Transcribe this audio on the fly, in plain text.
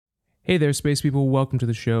Hey there, space people. Welcome to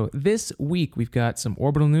the show. This week, we've got some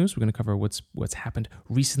orbital news. We're going to cover what's happened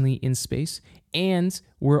recently in space, and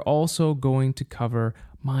we're also going to cover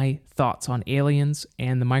my thoughts on aliens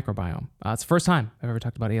and the microbiome. It's the first time I've ever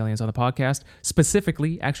talked about aliens on the podcast,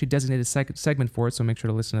 specifically, actually designated a segment for it, so make sure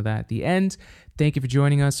to listen to that at the end. Thank you for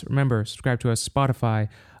joining us. Remember, subscribe to us, Spotify,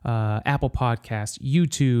 Apple Podcasts,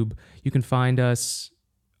 YouTube. You can find us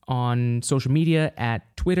on social media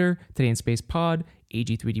at Twitter, Today in Space Pod,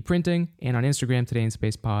 AG3D Printing, and on Instagram, Today in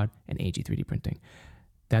Space Pod, and AG3D Printing.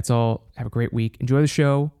 That's all. Have a great week. Enjoy the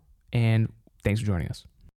show, and thanks for joining us.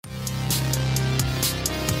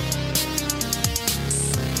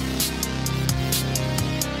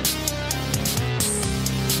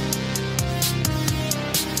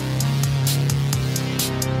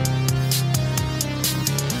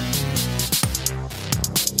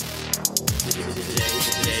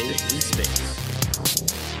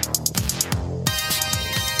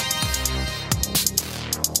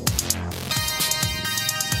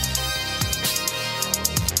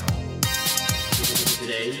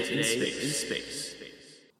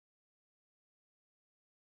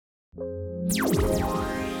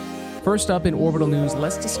 First up in orbital news,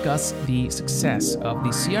 let's discuss the success of the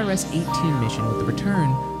CRS-18 mission with the return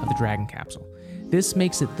of the Dragon capsule. This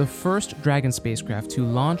makes it the first Dragon spacecraft to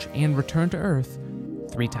launch and return to Earth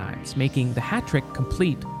 3 times, making the hat trick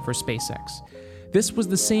complete for SpaceX. This was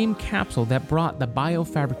the same capsule that brought the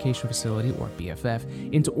Biofabrication Facility, or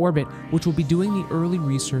BFF, into orbit, which will be doing the early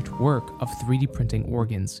research work of 3D printing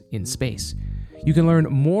organs in space. You can learn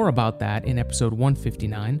more about that in episode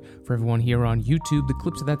 159. For everyone here on YouTube, the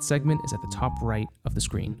clips of that segment is at the top right of the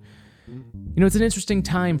screen. You know, it's an interesting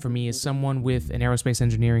time for me as someone with an aerospace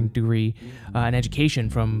engineering degree, an education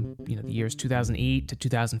from the years 2008 to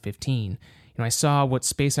 2015. I saw what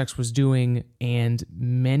SpaceX was doing, and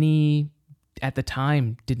many at the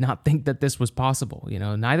time did not think that this was possible.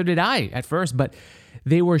 Neither did I at first, but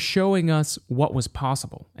they were showing us what was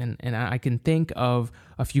possible. And I can think of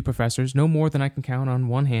a few professors, no more than I can count on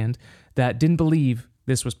one hand, that didn't believe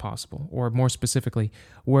this was possible, or more specifically,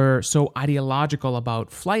 were so ideological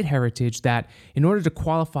about flight heritage that in order to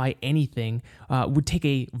qualify anything would take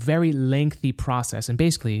a very lengthy process. And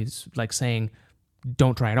basically, it's like saying,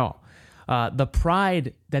 don't try at all. The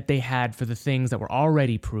pride that they had for the things that were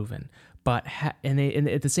already proven, but and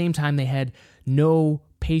at the same time, they had no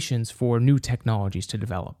patience for new technologies to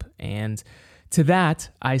develop. And to that,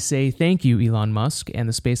 I say thank you, Elon Musk and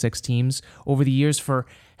the SpaceX teams over the years for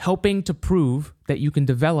helping to prove that you can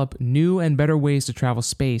develop new and better ways to travel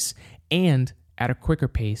space, and at a quicker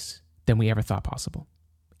pace than we ever thought possible.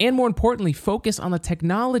 And more importantly, focus on the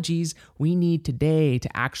technologies we need today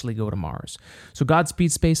to actually go to Mars. So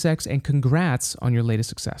Godspeed, SpaceX, and congrats on your latest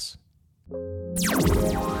success.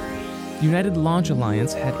 The United Launch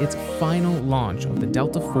Alliance had its final launch of the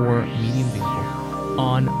Delta IV medium vehicle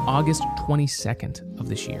on August 22nd of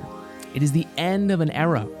this year. It is the end of an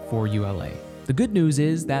era for ULA. The good news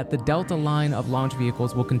is that the Delta line of launch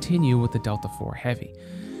vehicles will continue with the Delta IV Heavy.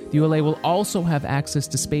 The ULA will also have access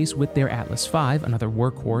to space with their Atlas V, another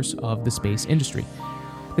workhorse of the space industry.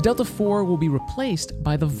 The Delta IV will be replaced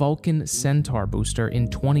by the Vulcan Centaur booster in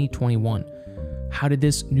 2021. How did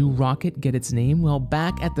this new rocket get its name? Well,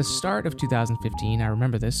 back at the start of 2015, I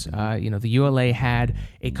remember this, the ULA had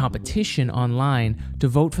a competition online to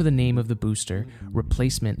vote for the name of the booster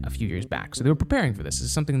replacement a few years back. So they were preparing for this. This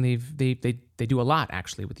is something they do a lot,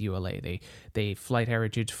 actually, with the ULA. They flight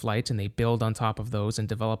heritage flights, and they build on top of those and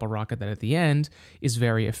develop a rocket that at the end is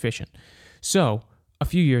very efficient. So a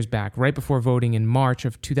few years back, right before voting in March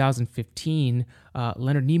of 2015,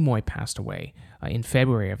 Leonard Nimoy passed away in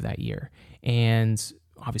February of that year. And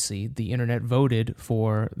obviously, the internet voted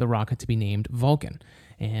for the rocket to be named Vulcan.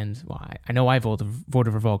 And I know I voted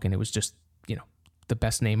for Vulcan. It was just, the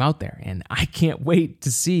best name out there. And I can't wait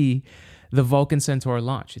to see the Vulcan Centaur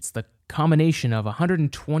launch. It's the combination of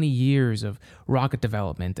 120 years of rocket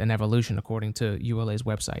development and evolution, according to ULA's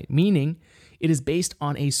website, meaning it is based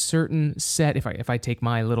on a certain set. If I take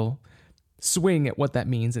my little swing at what that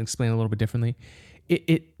means and explain it a little bit differently,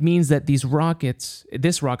 it means that this rocket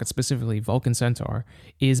specifically, Vulcan Centaur,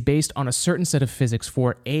 is based on a certain set of physics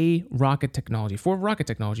for rocket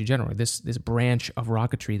technology generally, this branch of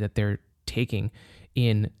rocketry that they're taking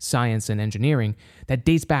in science and engineering that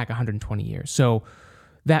dates back 120 years. So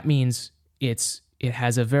that means it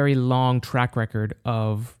has a very long track record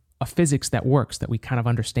of a physics that works, that we kind of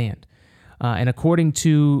understand. And according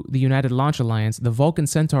to the United Launch Alliance, the Vulcan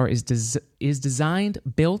Centaur is designed,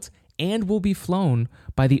 built, and will be flown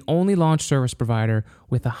by the only launch service provider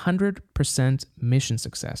with 100% mission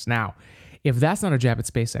success. Now, if that's not a jab at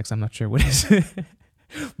SpaceX, I'm not sure what is.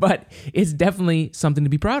 But it's definitely something to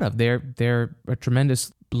be proud of. They're a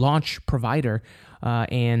tremendous launch provider,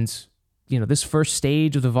 and this first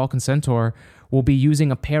stage of the Vulcan Centaur will be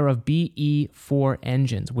using a pair of BE-4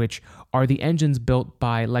 engines, which are the engines built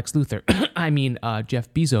by Lex Luthor,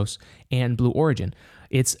 Jeff Bezos, and Blue Origin.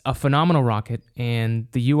 It's a phenomenal rocket, and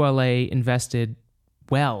the ULA invested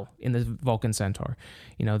well in the Vulcan Centaur.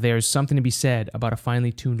 There's something to be said about a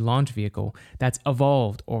finely tuned launch vehicle that's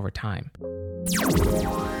evolved over time.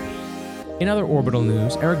 In other orbital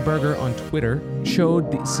news, Eric Berger on Twitter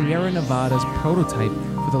showed the Sierra Nevada's prototype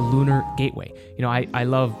for the Lunar Gateway. I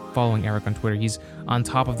love following Eric on Twitter. He's on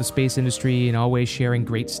top of the space industry and always sharing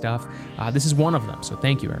great stuff. This is one of them, so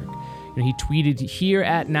thank you, Eric. He tweeted here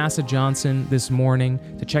at NASA Johnson this morning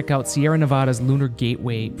to check out Sierra Nevada's Lunar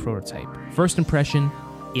Gateway prototype. First impression,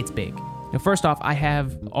 it's big. Now, first off, I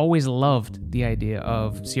have always loved the idea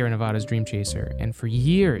of Sierra Nevada's Dream Chaser, and for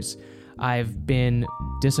years, I've been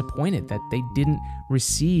disappointed that they didn't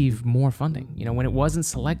receive more funding. When it wasn't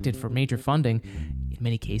selected for major funding, in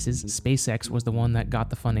many cases, SpaceX was the one that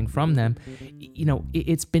got the funding from them.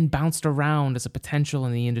 It's been bounced around as a potential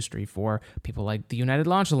in the industry for people like the United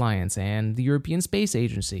Launch Alliance and the European Space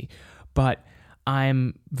Agency. But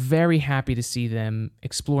I'm very happy to see them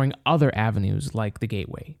exploring other avenues like the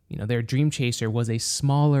Gateway. Their Dream Chaser was a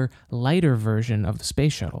smaller, lighter version of the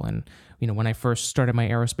space shuttle. And, when I first started my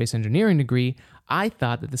aerospace engineering degree, I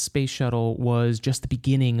thought that the space shuttle was just the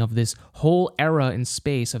beginning of this whole era in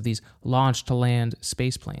space of these launch-to-land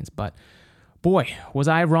space planes. But boy, was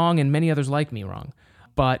I wrong, and many others like me wrong.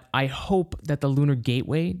 But I hope that the Lunar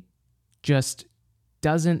Gateway just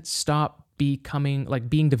doesn't stop being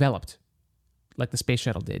developed like the space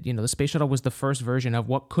shuttle did. The space shuttle was the first version of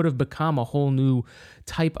what could have become a whole new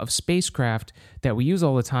type of spacecraft that we use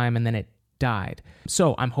all the time, and then it died.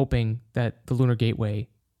 So I'm hoping that the Lunar Gateway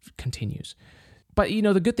continues. But,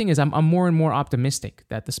 the good thing is I'm more and more optimistic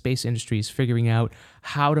that the space industry is figuring out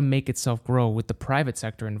how to make itself grow with the private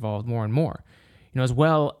sector involved more and more. As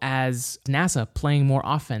well as NASA playing more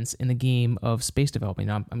offense in the game of space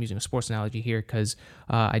development. I'm using a sports analogy here because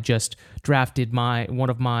I just drafted one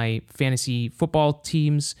of my fantasy football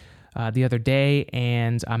teams the other day,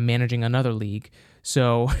 and I'm managing another league.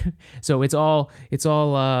 So it's all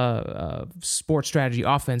sports strategy,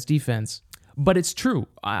 offense, defense. But it's true.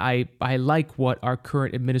 I like what our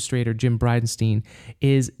current administrator, Jim Bridenstine,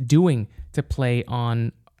 is doing to play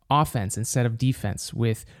on offense instead of defense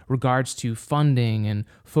with regards to funding and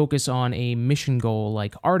focus on a mission goal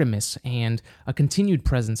like Artemis and a continued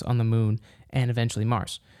presence on the moon and eventually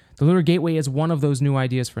Mars. The Lunar Gateway is one of those new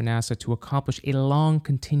ideas for NASA to accomplish a long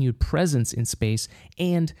continued presence in space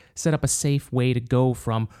and set up a safe way to go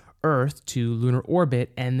from Earth to lunar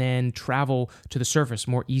orbit and then travel to the surface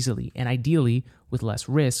more easily and ideally with less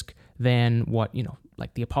risk than what,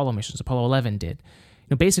 like the Apollo missions, Apollo 11 did.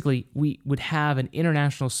 Basically, we would have an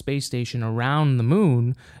international space station around the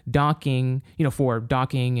moon for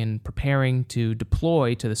docking and preparing to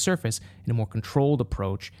deploy to the surface in a more controlled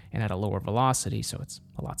approach and at a lower velocity, so it's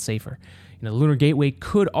a lot safer. The Lunar Gateway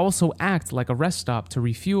could also act like a rest stop to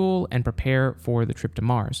refuel and prepare for the trip to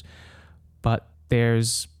Mars. But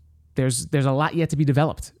there's a lot yet to be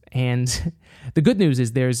developed. And the good news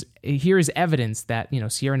is here is evidence that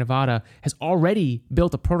Sierra Nevada has already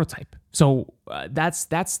built a prototype. So that's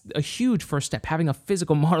a huge first step, having a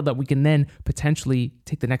physical model that we can then potentially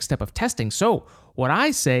take the next step of testing. So what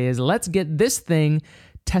I say is let's get this thing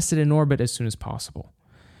tested in orbit as soon as possible.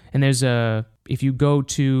 And if you go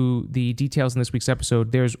to the details in this week's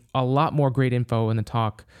episode, there's a lot more great info in the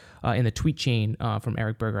talk in the tweet chain from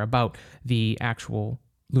Eric Berger about the actual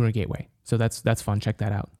Lunar Gateway. So that's fun. Check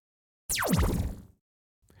that out.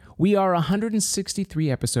 We are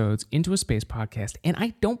 163 episodes into a space podcast, and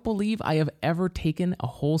I don't believe I have ever taken a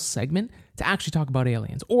whole segment to actually talk about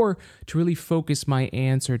aliens or to really focus my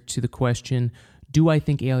answer to the question, do I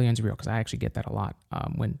think aliens are real? Because I actually get that a lot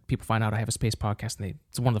when people find out I have a space podcast, and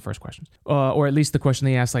it's one of the first questions. Or at least the question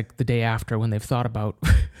they ask like the day after when they've thought about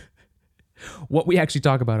what we actually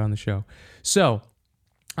talk about on the show. So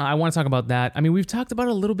I want to talk about that. We've talked about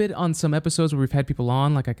it a little bit on some episodes where we've had people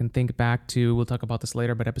on, like I can think back to, we'll talk about this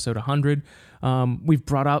later, but episode 100. We've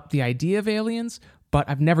brought up the idea of aliens, but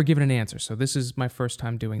I've never given an answer. So this is my first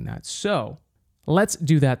time doing that. So let's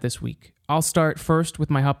do that this week. I'll start first with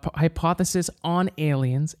my hypothesis on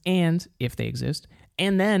aliens and if they exist,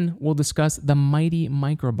 and then we'll discuss the mighty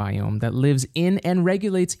microbiome that lives in and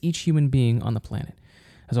regulates each human being on the planet.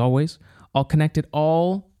 As always, I'll connect it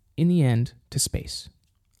all in the end to space.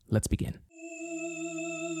 Let's begin.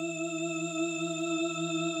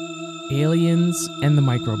 Aliens and the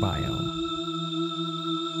microbiome.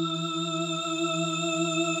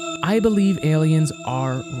 I believe aliens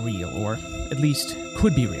are real, or at least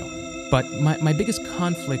could be real. But my biggest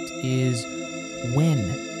conflict is, when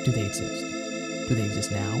do they exist? Do they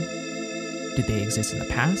exist now? Did they exist in the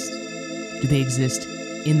past? Do they exist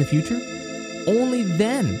in the future? Only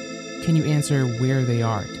then can you answer where they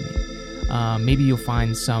are to me. Maybe you'll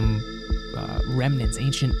find some remnants,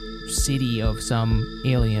 ancient city of some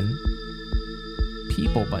alien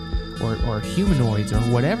people, or humanoids, or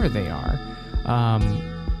whatever they are.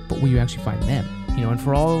 But will you actually find them? And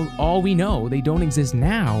for all we know, they don't exist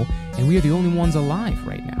now, and we are the only ones alive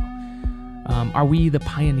right now. Are we the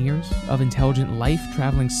pioneers of intelligent life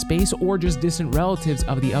traveling space, or just distant relatives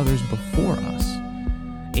of the others before us?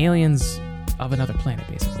 Aliens of another planet,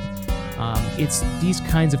 basically. It's these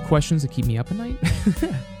kinds of questions that keep me up at night.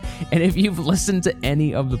 And if you've listened to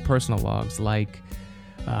any of the personal logs, like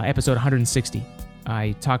episode 160,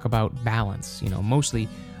 I talk about balance. Mostly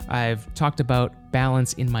I've talked about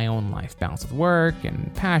balance in my own life, balance with work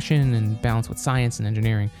and passion, and balance with science and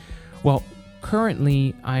engineering. Well,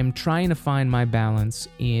 currently I'm trying to find my balance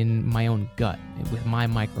in my own gut with my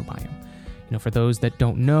microbiome. For those that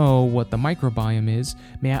don't know what the microbiome is,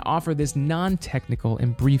 may I offer this non-technical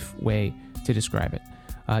and brief way to describe it.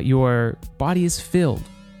 Your body is filled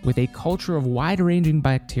with a culture of wide-ranging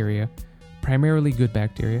bacteria, primarily good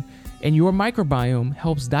bacteria, and your microbiome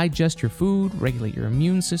helps digest your food, regulate your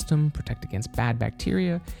immune system, protect against bad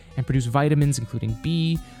bacteria, and produce vitamins including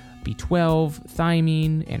B, B12,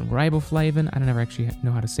 thiamine, and riboflavin. I don't ever actually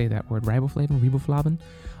know how to say that word, riboflavin,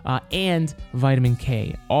 and vitamin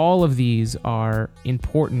K. All of these are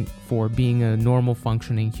important for being a normal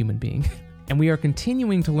functioning human being. And we are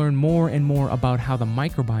continuing to learn more and more about how the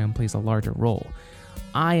microbiome plays a larger role.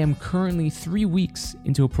 I am currently 3 weeks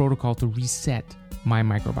into a protocol to reset my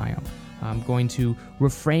microbiome. I'm going to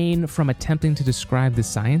refrain from attempting to describe the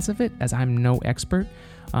science of it, as I'm no expert,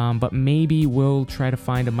 but maybe we'll try to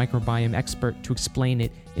find a microbiome expert to explain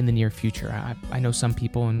it in the near future. I know some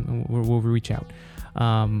people, and we'll reach out.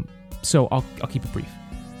 So I'll keep it brief.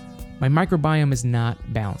 My microbiome is not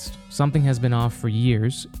balanced. Something has been off for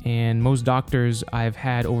years, and most doctors I've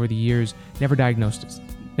had over the years never diagnosed it.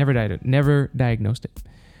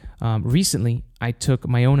 Recently, I took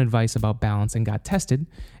my own advice about balance and got tested,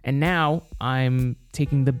 and now I'm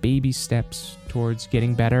taking the baby steps towards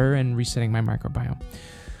getting better and resetting my microbiome.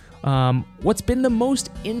 What's been the most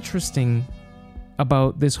interesting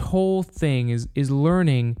about this whole thing is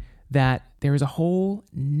learning that there is a whole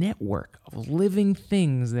network of living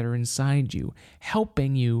things that are inside you,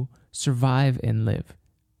 helping you survive and live.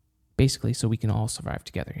 Basically, so we can all survive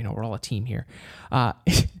together. We're all a team here.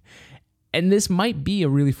 And this might be a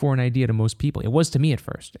really foreign idea to most people. It was to me at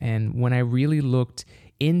first. And when I really looked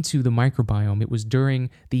into the microbiome, it was during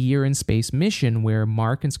the Year in Space mission where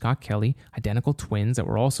Mark and Scott Kelly, identical twins that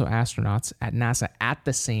were also astronauts at NASA at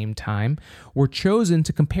the same time, were chosen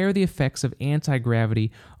to compare the effects of anti-gravity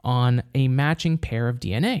on a matching pair of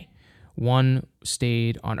DNA. One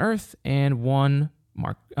stayed on Earth, and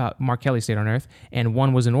Mark Kelly stayed on Earth, and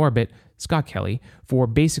one was in orbit, Scott Kelly, for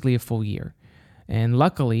basically a full year. And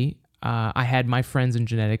luckily, I had my friends in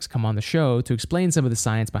genetics come on the show to explain some of the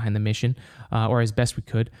science behind the mission, or as best we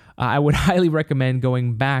could. I would highly recommend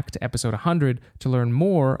going back to episode 100 to learn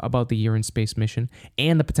more about the Year in Space mission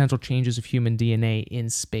and the potential changes of human DNA in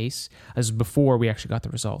space, as before we actually got the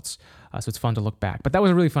results. So it's fun to look back. But that was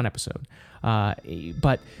a really fun episode.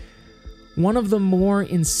 But one of the more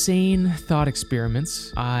insane thought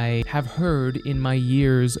experiments I have heard in my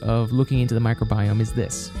years of looking into the microbiome is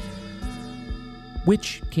this.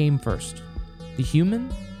 Which came first, the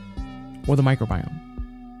human or the microbiome?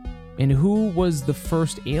 And who was the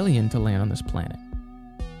first alien to land on this planet?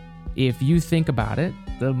 If you think about it,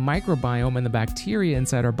 the microbiome and the bacteria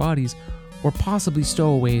inside our bodies were possibly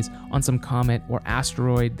stowaways on some comet or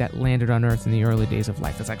asteroid that landed on Earth in the early days of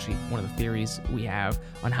life. That's actually one of the theories we have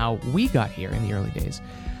on how we got here in the early days.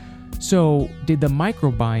 So, did the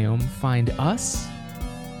microbiome find us?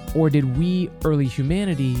 Or did we, early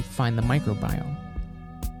humanity, find the microbiome?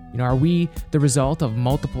 Are we the result of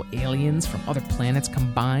multiple aliens from other planets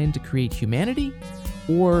combined to create humanity?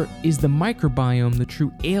 Or is the microbiome the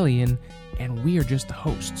true alien and we are just the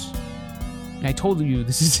hosts? And I told you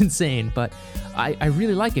this is insane, but I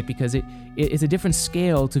really like it because it's a different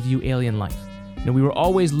scale to view alien life. We were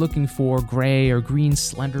always looking for gray or green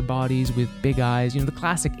slender bodies with big eyes, the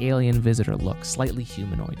classic alien visitor look, slightly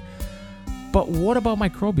humanoid. But what about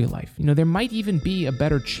microbial life? There might even be a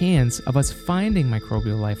better chance of us finding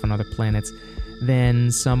microbial life on other planets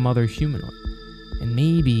than some other humanoid. And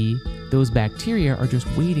maybe those bacteria are just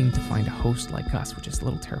waiting to find a host like us, which is a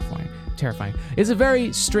little terrifying. It's a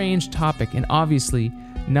very strange topic, and obviously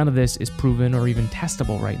none of this is proven or even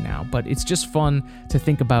testable right now, but it's just fun to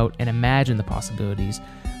think about and imagine the possibilities,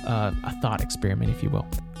 a thought experiment, if you will.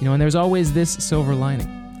 And there's always this silver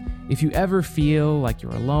lining. If you ever feel like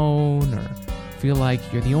you're alone or feel like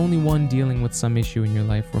you're the only one dealing with some issue in your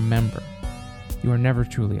life, remember, you are never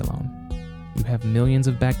truly alone. You have millions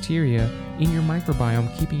of bacteria in your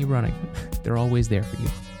microbiome keeping you running. They're always there for you.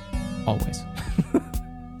 Always.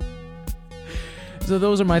 So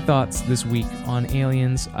those are my thoughts this week on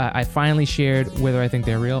aliens. I finally shared whether I think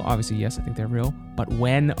they're real. Obviously, yes, I think they're real. But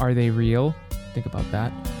when are they real? Think about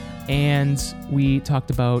that. And we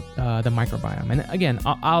talked about the microbiome. And again,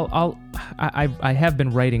 I have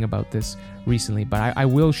been writing about this recently, but I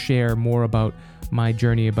will share more about my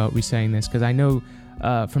journey about resetting this, because I know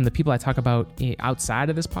from the people I talk about outside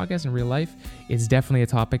of this podcast in real life, it's definitely a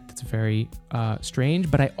topic that's very strange.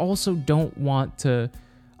 But I also don't want to.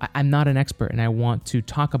 I'm not an expert, and I want to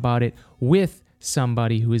talk about it with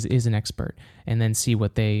somebody who is an expert, and then see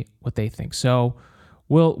what they think. So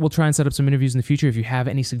we'll try and set up some interviews in the future. If you have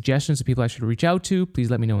any suggestions of people I should reach out to, please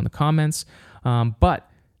let me know in the comments. But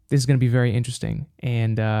this is going to be very interesting,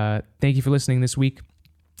 and thank you for listening this week.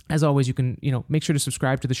 As always, you can make sure to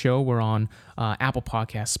subscribe to the show. We're on Apple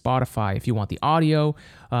Podcasts, Spotify. If you want the audio,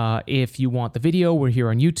 if you want the video, we're here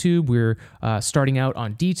on YouTube. We're starting out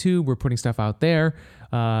on DTube. We're putting stuff out there.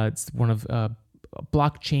 It's one of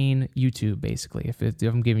blockchain YouTube, basically. If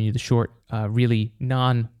I'm giving you the short, really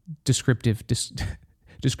non-descriptive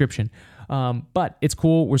description. But it's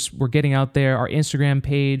cool. We're getting out there. Our Instagram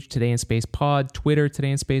page, Today in Space Pod, Twitter,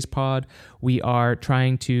 Today in Space Pod. We are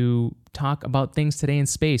trying to talk about things today in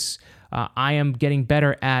space. I am getting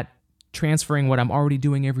better at transferring what I'm already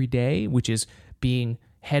doing every day, which is being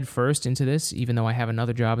head first into this, even though I have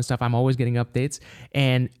another job and stuff. I'm always getting updates,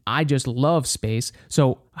 and I just love space.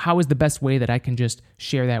 So how is the best way that I can just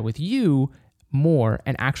share that with you more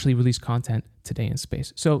and actually release content today in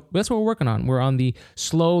space? So that's what we're working on. We're on the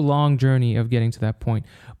slow, long journey of getting to that point,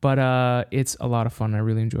 but it's a lot of fun. I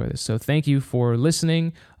really enjoy this. So thank you for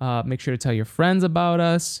listening. Make sure to tell your friends about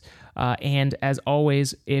us. And as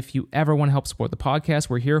always, if you ever want to help support the podcast,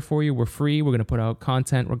 we're here for you. We're free. We're going to put out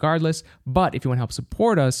content regardless. But if you want to help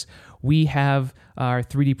support us, we have our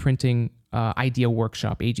 3D printing idea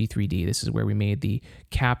workshop, AG3D. This is where we made the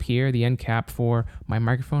cap here, the end cap for my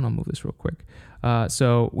microphone. I'll move this real quick.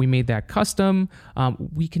 So we made that custom.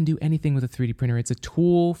 We can do anything with a 3D printer. It's a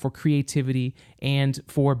tool for creativity and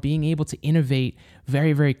for being able to innovate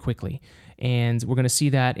very, very quickly. And we're going to see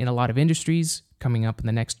that in a lot of industries coming up in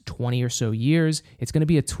the next 20 or so years. It's going to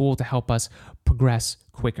be a tool to help us progress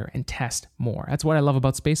quicker and test more. That's what I love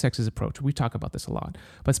about SpaceX's approach. We talk about this a lot.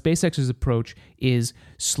 But SpaceX's approach is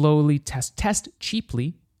slowly test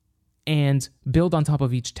cheaply, and build on top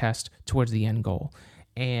of each test towards the end goal.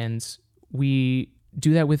 And we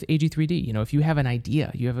do that with AG3D. If you have an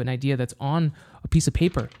idea that's on a piece of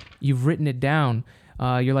paper, you've written it down.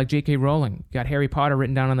 You're like J.K. Rowling, got Harry Potter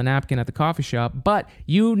written down on the napkin at the coffee shop, but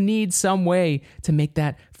you need some way to make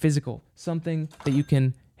that physical, something that you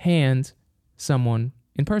can hand someone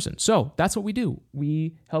in person. So that's what we do.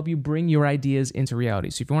 We help you bring your ideas into reality.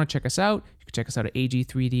 So if you want to check us out, you can check us out at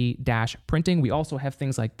AG3D-printing. We also have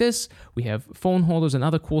things like this. We have phone holders and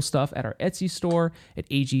other cool stuff at our Etsy store at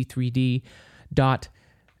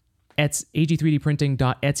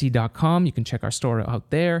ag3dprinting.etsy.com. You can check our store out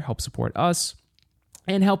there, help support us,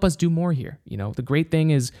 and help us do more here. The great thing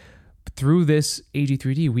is, through this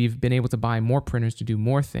AG3D, we've been able to buy more printers to do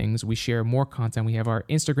more things. We share more content. We have our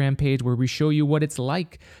Instagram page where we show you what it's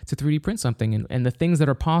like to 3D print something and the things that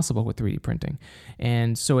are possible with 3D printing.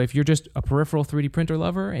 And so if you're just a peripheral 3D printer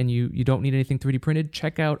lover and you don't need anything 3D printed,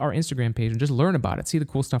 check out our Instagram page and just learn about it. See the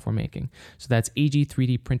cool stuff we're making. So that's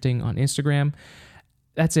AG3D Printing on Instagram.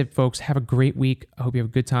 That's it, folks. Have a great week. I hope you have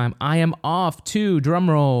a good time. I am off to,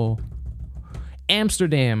 drumroll,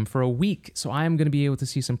 Amsterdam for a week. So I am going to be able to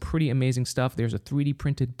see some pretty amazing stuff. There's a 3D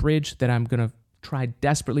printed bridge that I'm going to try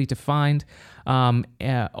desperately to find.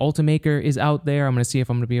 Ultimaker is out there. I'm going to see if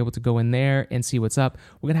I'm going to be able to go in there and see what's up.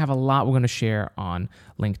 We're going to have a lot we're going to share on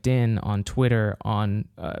LinkedIn, on Twitter, on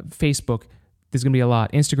Facebook. There's going to be a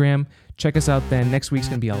lot. Instagram, check us out then. Next week's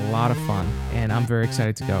going to be a lot of fun, and I'm very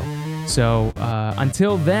excited to go. So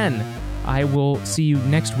until then, I will see you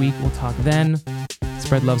next week. We'll talk then.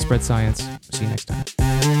 Spread love, spread science. See you next time.